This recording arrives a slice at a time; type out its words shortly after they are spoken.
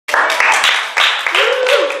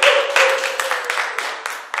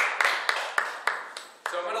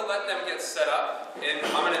and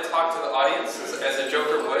I'm going to talk to the audience as a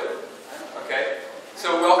joker would. Okay?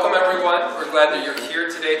 So welcome everyone. We're glad that you're here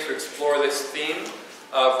today to explore this theme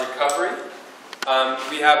of recovery.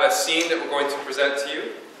 We have a scene that we're going to present to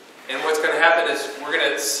you. And what's going to happen is we're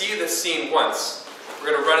going to see the scene once.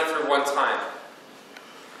 We're going to run it through one time.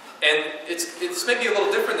 And it's maybe a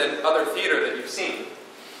little different than other theater that you've seen.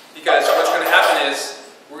 Because what's going to happen is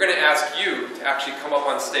we're going to ask you to actually come up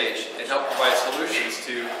on stage and help provide solutions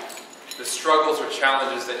to the struggles or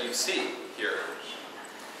challenges that you see here.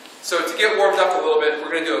 So to get warmed up a little bit,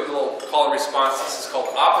 we're going to do a little call and response. This is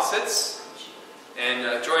called opposites.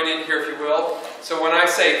 And join in here if you will. So when I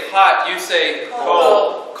say hot, you say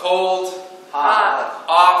cold. Cold. Hot.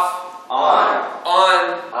 Off. On.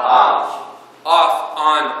 On. Off. Off.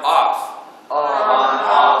 On. Off. On.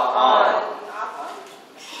 Off. On.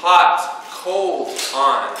 Hot. Cold.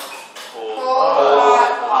 On. Cold.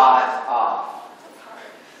 Hot. Off.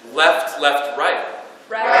 Left. Left. Right.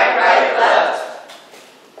 Right. Right. Left.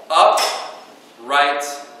 Up. Right.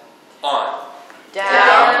 On.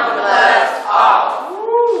 Down. Left. Off.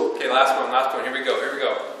 Okay, last one. Here we go.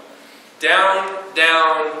 Down.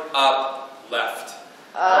 Down. Up. Left.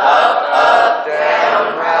 Up.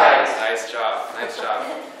 Down. Right. Nice job.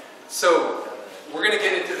 So, we're going to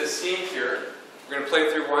get into the scene here. We're going to play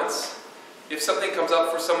it through once. If something comes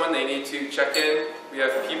up for someone, they need to check in. We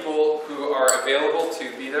have people who are available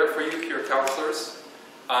to be there for you, peer counselors.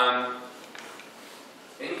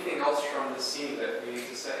 Anything else from the scene that we need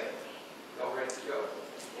to say? Y'all ready to go?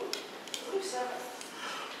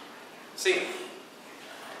 Scene.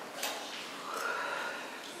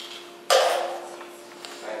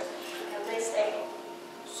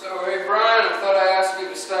 So, hey Brian, I thought I asked you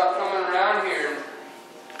to stop coming around here.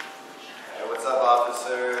 Hey, what's up,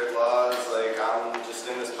 officer? Laws, I'm just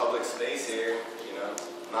in this public space here,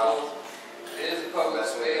 not... It is a public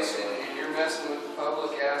space, and you're messing with the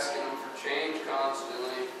public, asking them for change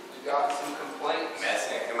constantly. You got some complaints.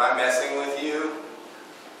 Messing? Am I messing with you?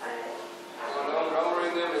 No, don't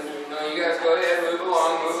ring them. No, you guys go ahead, move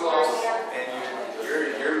along. And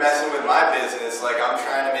you're messing with my business like I'm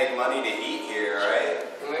trying to make money to eat here, right?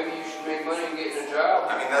 Well, maybe you should make money and get a job.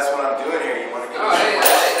 I mean, that's what I'm doing here. You want to get Oh, hey,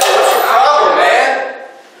 what's your problem, man?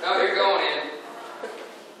 No, you're going in.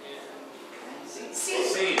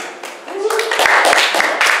 Scene.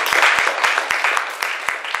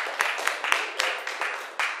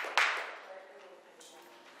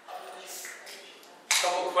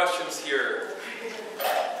 Couple questions here.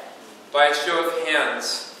 By a show of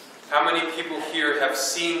hands, how many people here have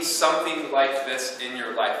seen something like this in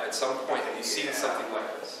your life? At some point, have you seen something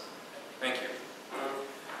like this? Thank you.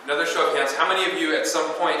 Another show of hands, how many of you at some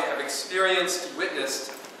point have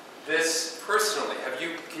witnessed this personally?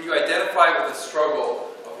 Can you identify with the struggle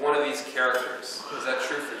of one of these characters? Is that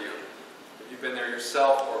true for you? Have you been there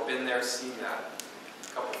yourself or been there, seen that?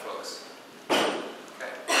 A couple folks.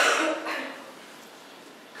 Okay.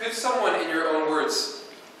 Could someone, in your own words,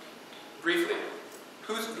 briefly,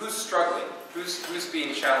 who's struggling? Who's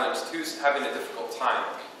being challenged? Who's having a difficult time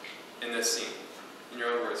in this scene? In your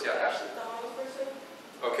own words, yeah, Ashley.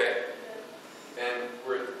 Okay. And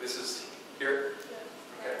this is here?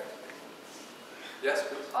 Okay. Yes,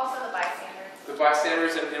 please. Also the bystanders. The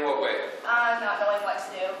bystanders in what way? Not knowing what to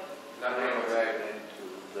do. Not knowing what to Dragged into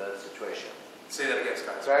the situation. say that again,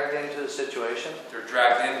 Scott. Dragged into the situation. They're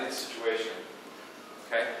dragged into the situation.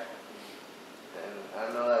 Okay? And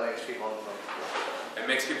I know that makes people uncomfortable. It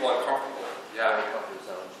makes people uncomfortable. Yeah. Comfort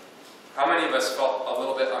zone. How many of us felt a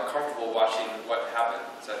little bit uncomfortable watching what happened?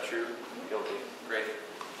 Is that true? Guilty. Great.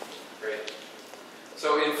 Great.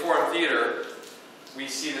 So in foreign theater, we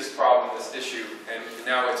see this problem, this issue, and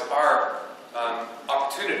now it's our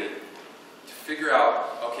opportunity to figure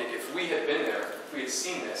out, okay, if we had been there, if we had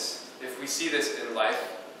seen this, if we see this in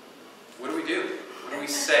life, what do we do? What do we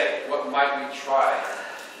say? What might we try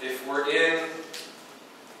if we're in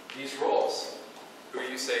these roles? Who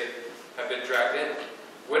you say have been dragged in?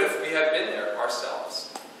 What if we have been there ourselves?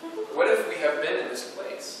 What if we have been in this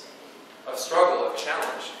place of struggle, of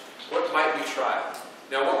challenge? What might we try?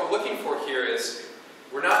 Now what we're looking for here is,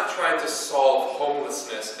 we're not trying to solve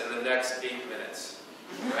homelessness in the next 8 minutes,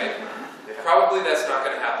 right? Probably that's not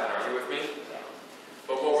going to happen, are you with me?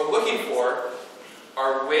 But what we're looking for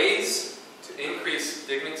are ways to increase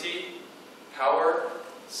dignity, power,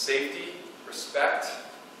 safety, respect,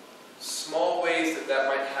 small ways that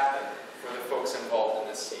might happen for the folks involved in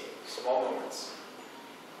this scene. Small moments.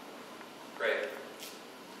 Great.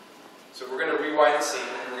 So we're going to rewind the scene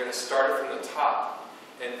and we're going to start it from the top.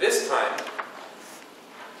 And this time,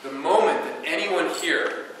 the moment that anyone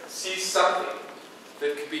here sees something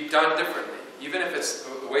that could be done differently, even if it's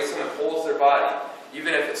the way someone holds their body,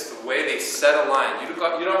 even if it's the way they set a line. You don't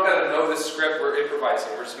got to know this script. We're improvising.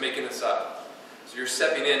 We're just making this up. So you're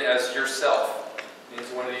stepping in as yourself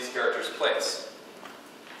into one of these characters' place.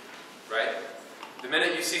 Right? The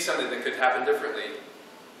minute you see something that could happen differently,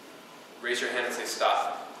 raise your hand and say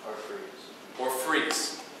stop. Or freeze. Or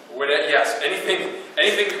freeze. Yes,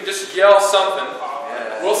 anything, just yell something.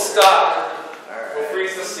 Yeah. We'll stop. Alright. We'll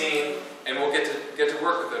freeze the scene, and we'll get to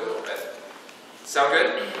work with it a little bit. Sound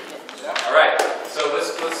good? All right. So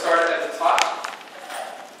let's start at the top.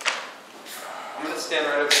 I'm going to stand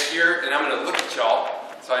right over here, and I'm going to look at y'all,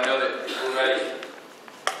 so I know that we're ready.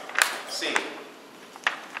 Scene.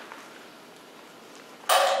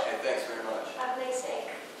 Hey, thanks very much. Have a nice day.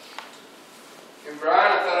 Hey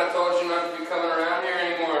Brian, I thought I told you not to be coming around here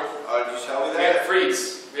anymore. Oh, did you tell me We have that?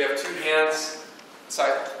 freeze. We have two hands.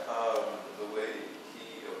 Side. The way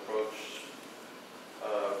he approached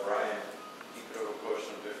Brian, he could have approached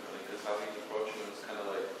him differently because how he's approaching him is kind of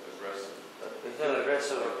like aggressive. It's an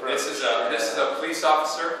aggressive approach. This is a police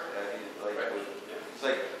officer. Yeah, he's like, Right. it's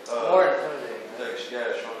like More intimidating. it's like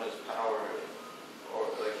showing his power, or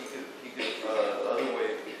like he could the other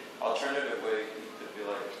way, alternative way, he could be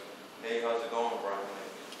like, hey, how's it going, Brian?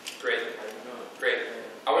 Like, Great. how you doing? Great.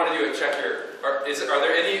 I want to do a check here. Are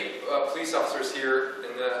there any police officers here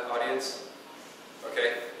in the audience?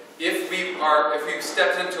 Okay. If we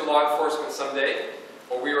stepped into law enforcement someday,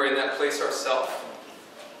 or we were in that place ourselves,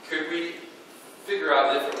 could we figure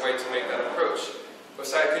out a different way to make that approach?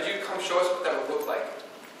 Josiah, could you come show us what that would look like?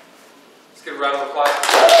 Let's give a round of applause.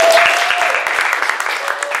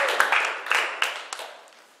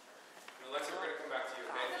 Alexa, we're going to come back to you,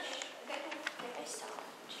 okay?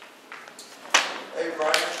 Hey,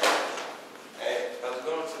 Brian. Hey, How's it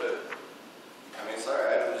going today? I mean, sorry,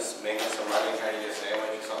 I'm just making some money, trying to get a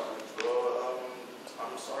sandwich or something. Well,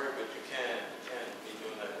 I'm sorry, but you can't be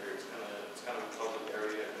doing that here. It's kind of a public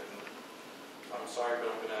area, and I'm sorry, but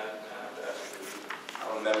I'm gonna have to ask you to leave.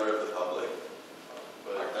 I'm a member of the public.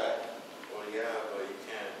 But Like that. well, yeah, but you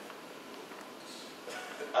can't.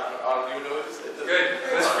 I don't even know what to say. Good.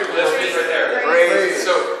 Let's freeze right there. Freeze.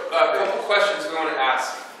 So, a couple questions we want to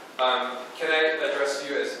ask. Can I address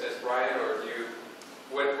you as Brian, or do you?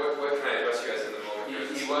 What can I address you as in the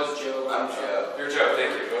moment? He was Joe. I'm Joe. You're Joe.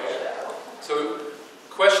 Thank you. So,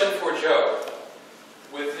 question for Joe.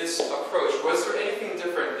 With this approach, was there anything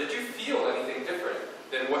different? Did you feel anything different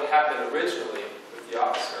than what happened originally with the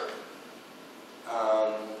officer?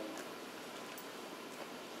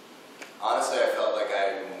 Honestly, I felt like I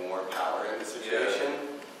had more power in the situation.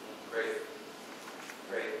 Great.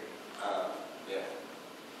 Great. Yeah.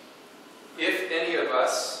 If any of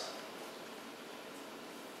us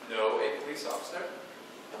know a police officer,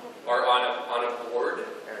 or on a board,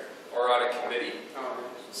 or on a committee,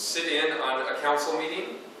 sit in on a council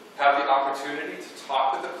meeting, have the opportunity to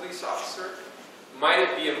talk with the police officer, might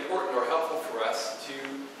it be important or helpful for us to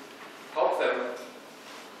help them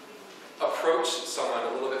approach someone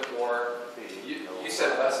a little bit more, you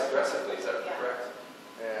said less aggressively, is that Yeah. correct?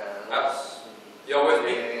 Yeah. Y'all with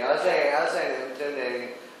me? Intimidating. I was saying intimidating.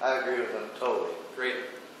 I agree with him totally. Great.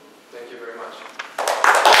 Thank you very much.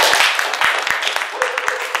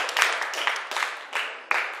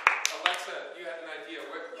 Alexa, you had an idea.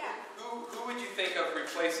 Yeah. Who would you think of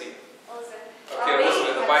replacing? Elizabeth. Okay,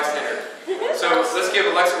 Elizabeth, the bystander. So let's give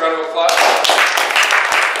Alexa a round of applause.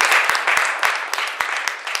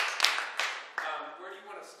 Where do you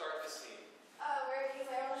want to start this scene? Where he's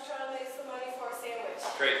like, I'm just trying to make some money for a sandwich.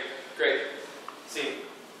 Great. Scene.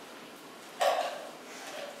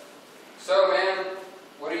 So man,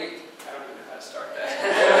 what do you? I don't even know how to start that.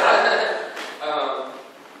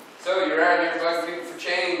 So you're out here bugging people for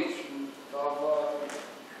change. Blah blah.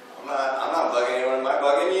 I'm not bugging anyone. Am I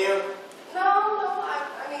bugging you? No,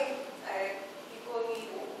 I mean, people need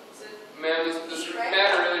to. Man, this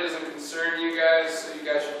matter really doesn't concern you guys, so you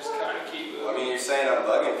guys should just kind of keep I moving. mean, you're saying I'm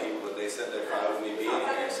bugging people, but they said they're fine with me being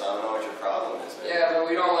here, so I don't know what your problem is, man. Yeah, but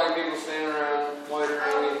we don't like people standing around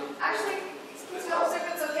loitering. Actually, excuse me, officer,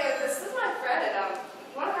 if it's okay, this is my friend, and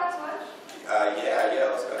you want to grab some lunch?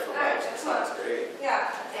 Yeah, let's go for Alright, lunch. That sounds great.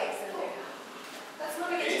 Yeah, thanks. Let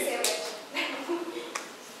me get you a sandwich.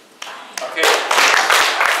 Okay.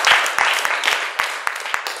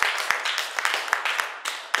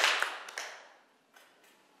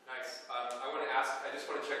 Nice. I want to ask. I just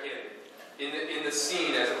want to check in. In the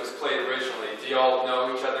scene as it was played originally, do y'all know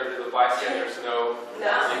each other? Do the bystanders know?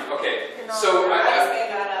 No. Okay. So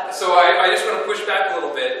I just want to push back a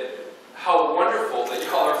little bit. How wonderful that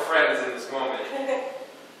y'all are friends in this moment.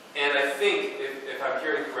 And I think, if I'm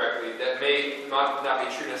hearing correctly, that may not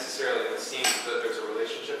be true necessarily in the scene, that there's a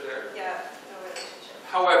relationship there. Yeah, no.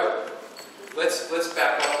 However, let's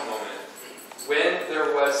back up a moment. When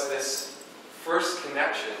there was this first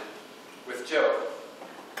connection with Joe,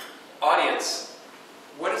 audience,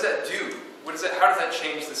 what does that do? How does that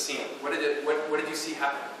change the scene? What did you see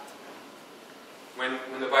happen when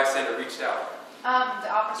the bystander reached out?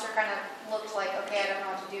 The officer kind of looked like, okay, I don't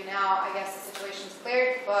know what to do now. I guess the situation's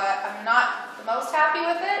cleared, but I'm not the most happy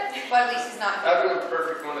with it. But at least he's not. That'd be the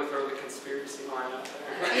perfect one to throw the conspiracy line out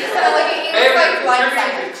there. He's kind of like, he was like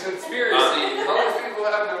blindsided. Conspiracy. Most people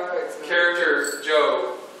have no rights. Character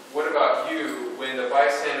Joe, what about you when the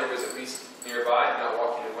bystander was at least nearby, not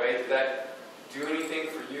walking away? Did that do anything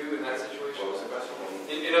for you in that situation? What was the question?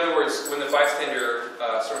 In other words, when the bystander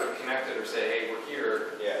sort of connected or said, hey, we're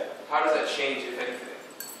here, Yeah. how does that change, if anything?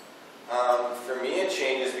 For me, it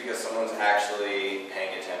changes because someone's actually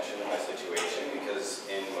paying attention to my situation, because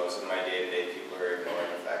in most of my day-to-day, people are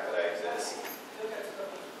ignoring the fact that I exist.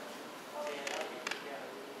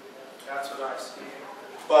 That's what I see.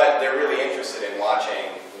 But they're really interested in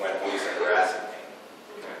watching when police are harassing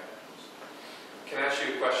me. Okay. Can I ask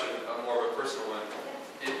you a question, more of a personal one?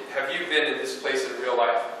 Have you been in this place in real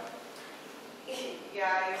life?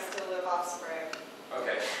 Yeah, I used to live off Sprague.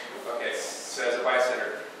 Okay. So as a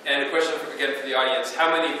bystander. And a question, again, for the audience. How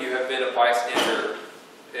many of you have been a bystander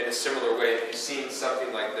in a similar way? Have you seen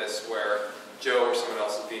something like this where Joe or someone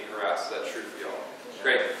else is being harassed? Is that true for y'all?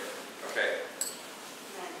 Great. Okay.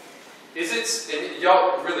 Is it, and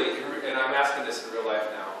y'all really, and I'm asking this in real life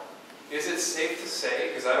now, is it safe to say,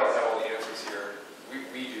 because I don't have all the answers here,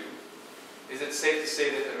 we do, is it safe to say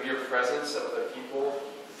that the mere presence of other people,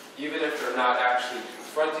 even if they're not actually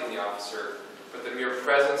confronting the officer, but the mere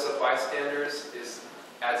presence of bystanders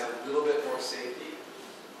adds a little bit more safety?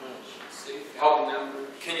 Help them.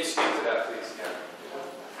 Can you speak to that, please?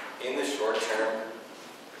 Yeah. In the short term,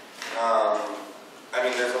 I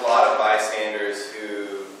mean, there's a lot of bystanders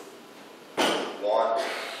who want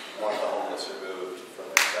the homeless removed from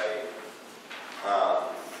the site.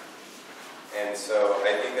 And so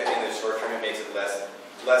I think that in the short term it makes it less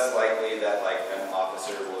likely that like an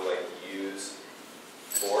officer will like use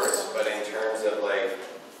force, but in terms of like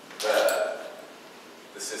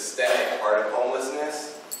the systemic part of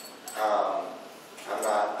homelessness, I'm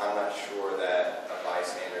not sure that a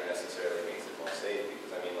bystander necessarily makes it more safe,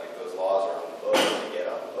 because I mean like those laws are on the books, they get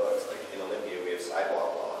on the books. Like in Olympia we have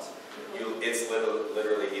sidewalk laws. It's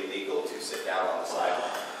literally illegal to sit down on the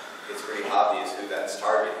sidewalk. It's pretty obvious who that's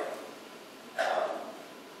targeting.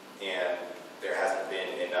 And there hasn't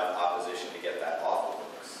been enough opposition to get that off the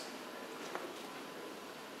books.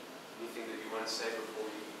 Anything that you want to say before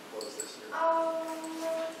we close this here?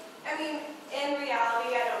 I mean, in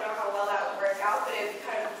reality, I don't know how well that would work out, but it'd be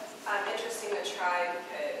kind of interesting to try,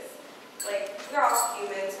 because, like, we're all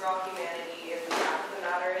humans, we're all humanity, and the fact of the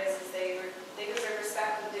matter is they deserve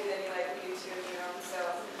respect and dignity like we do too, you know. So,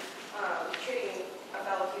 treating a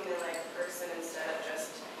fellow human like a person instead of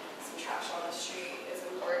just some trash on the street is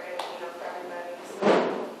important, you know, for everybody. So.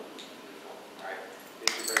 All right.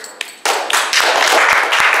 Thank you very much.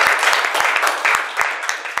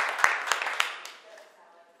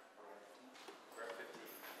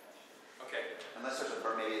 Okay. Unless there's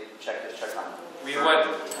maybe check on.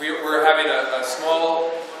 We're having a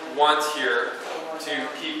small want here to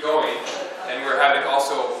keep going, and we're having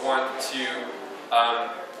also a want to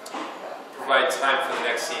provide time for the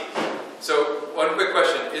next scene. So, one quick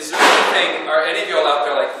question. Is there anything, are any of y'all out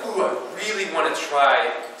there like, ooh, I really want to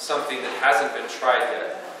try something that hasn't been tried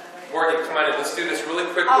yet? Morgan, come on in, let's do this really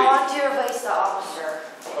quickly. I want to replace the officer.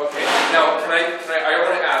 Okay, now, I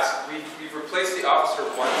want to ask, we've replaced the officer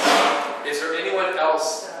once. Is there anyone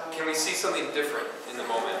else, can we see something different in the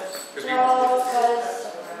moment? No,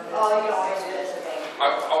 because you don't always do this thing.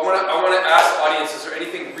 I want to ask audience, is there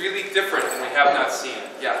anything really different than we have not seen?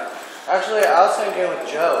 Yeah. Actually, I was thinking with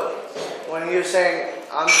Joe, when he was saying,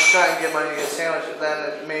 I'm just trying to get money to get a sandwich, then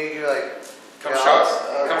it made you like... Come you show know, us.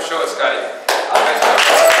 Come show us, Scotty.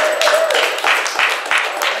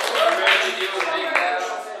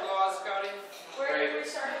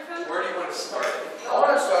 Where do you want to start? I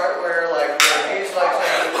want to start where he's like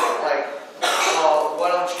saying, like, oh, why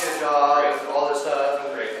don't you get a job and all this stuff,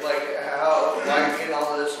 and like how why are you getting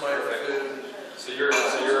all this money for food? So you're on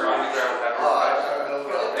the ground. I don't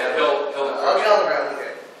know. And I'll get on the ground.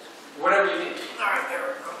 Okay. whatever you need. All right,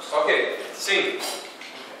 there it goes. Okay, scene.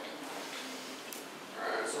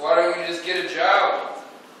 Alright, so why don't you just get a job?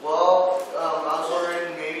 Well, I was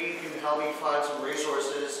wondering maybe you can help me find some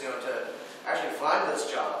resources, to actually find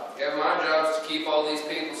this job. Yeah, my job's to keep all these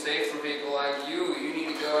people safe from people like you. You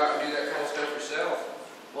need to go out and do that kind of stuff yourself.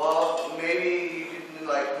 Well, maybe you can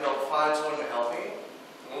find someone to help me.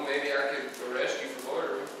 Well, maybe I could arrest you for loitering.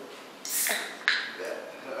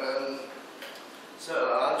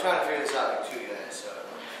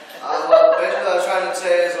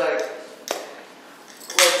 say is like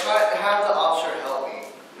try to have the officer help me,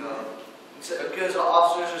 you know? Because the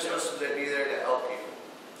officers are supposed to be there to help people.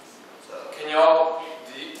 So. Can y'all,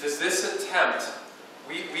 does this attempt,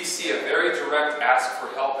 we see a very direct ask for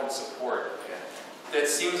help and support. That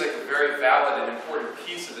seems like a very valid and important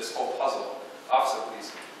piece of this whole puzzle. Officer,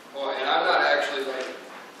 please. Well, and I'm not actually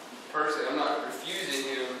personally, I'm not refusing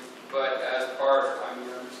him, but as part, I mean,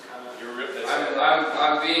 I'm just kind of,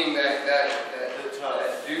 I'm being that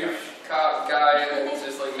douche cop guy that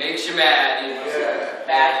just makes you mad, you know. Yeah.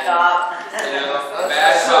 Bad cop. You know,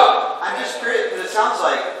 bad cop. I'm just curious, because it sounds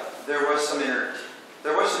like there was some inner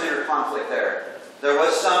conflict there. There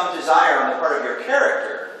was some desire on the part of your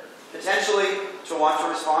character, potentially to want to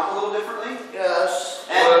respond a little differently. Yes.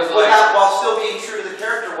 And while still being true to the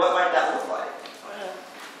character, what might that look like?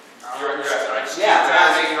 You're right. I just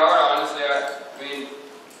trying to make it hard, honestly. I mean,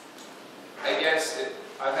 I guess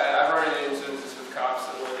I've run into instances with cops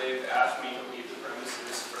where they've asked me to leave the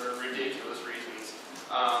premises for ridiculous reasons.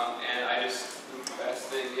 And I just think the best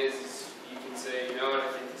thing is you can say, you know what,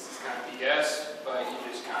 I think this is kind of BS, but you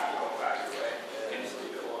just kind of go back your way and just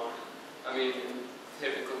leave it alone. I mean,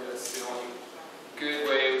 typically that's the only good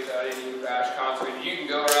way without any rash consequences. You can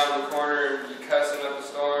go around the corner and you cussing up a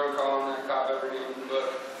storm, calling that cop every name in the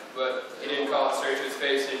book, but he didn't call it straight to his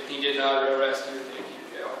face, and he did not arrest you and take you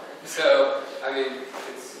to jail. So, I mean,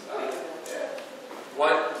 it's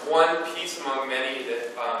one piece among many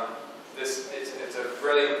that it's a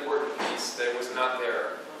really important piece that was not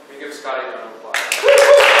there. Can we give Scotty a round of applause?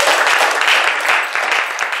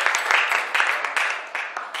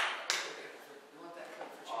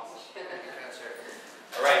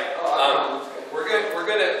 All right. We're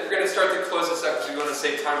gonna start to close this up because we want to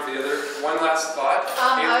save time for the other. One last thought.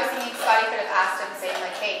 I was thinking Scotty could have asked him, saying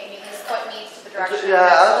like, hey, can you please point me to the direction? Yeah,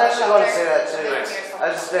 I was actually going to say that So too. they can hear something. I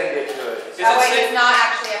just didn't get to it. That way he's not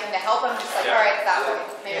actually having to help him, just like, Yeah. all right, it's that way.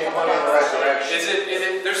 Maybe Yeah, someone point in the right else. direction. Is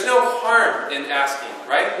it? There's no harm in asking,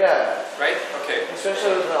 right? Yeah, Right? Okay.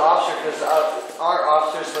 especially with the officer, because our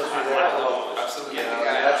officer's supposed to be there to help. Absolutely. You know,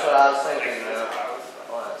 and that's what I was thinking, you know,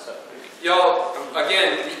 all that stuff. Y'all,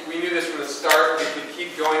 again, we knew this from the start. We could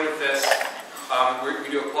keep going with this. We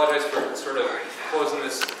do apologize for sort of closing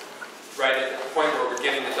this right at the point where we're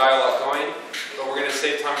getting the dialogue going, but we're going to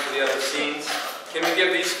save time for the other scenes. Can we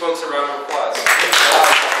give these folks a round of applause?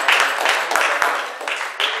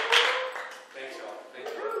 Thanks, y'all. Thank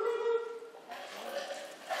you.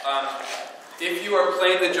 If you are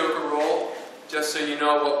playing the Joker role, just so you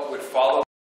know what would follow.